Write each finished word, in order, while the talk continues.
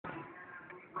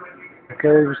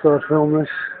Okay, we started filming this.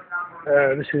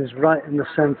 This is right in the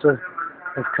centre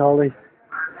of Cali,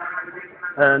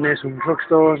 near some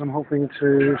drugstores I'm hoping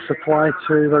to supply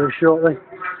to very shortly.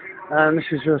 And this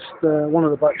is just one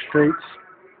of the back streets.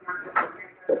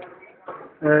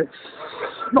 It's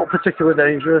not particularly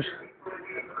dangerous,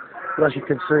 but as you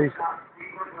can see,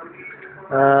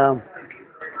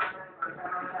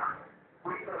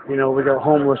 you know, we got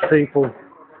homeless people.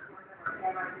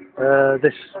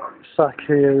 This sack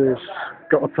here has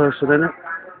got a person in it.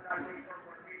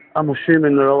 I'm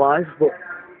assuming they're alive, but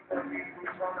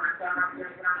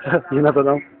you never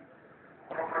know.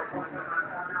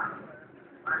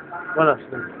 Well,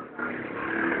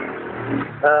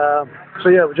 so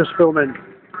yeah, we're just filming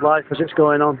life as it's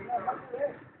going on.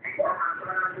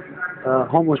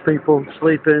 Homeless people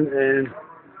sleeping in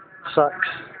sacks,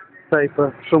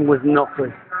 paper, some with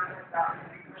nothing,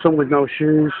 some with no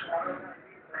shoes,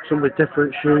 some with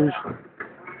different shoes.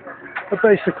 They're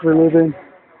basically living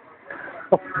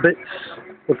off bits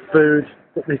of food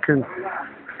that they can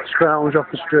scrounge off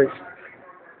the street.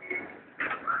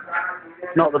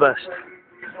 Not the best.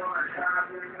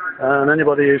 And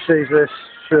anybody who sees this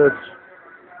should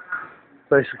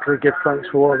basically give thanks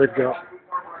for what they've got.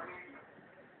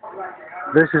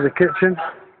 This is a kitchen.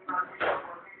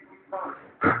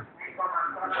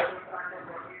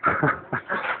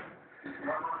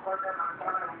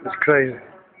 It's crazy.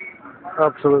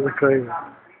 Absolutely crazy.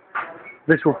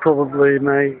 This will probably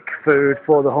make food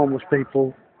for the homeless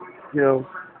people, you know,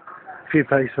 a few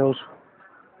pesos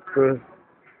for a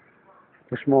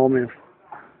small meal.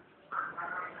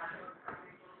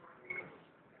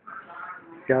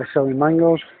 Guy selling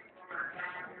mangoes.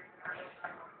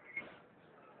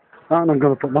 And I'm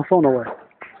going to put my phone away.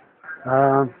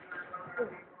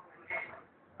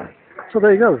 So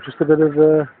there you go, just a bit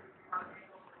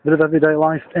of everyday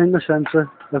life in the centre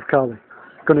of Cali.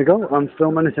 Gonna go and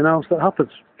film anything else that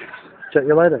happens. Check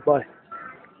you later, bye.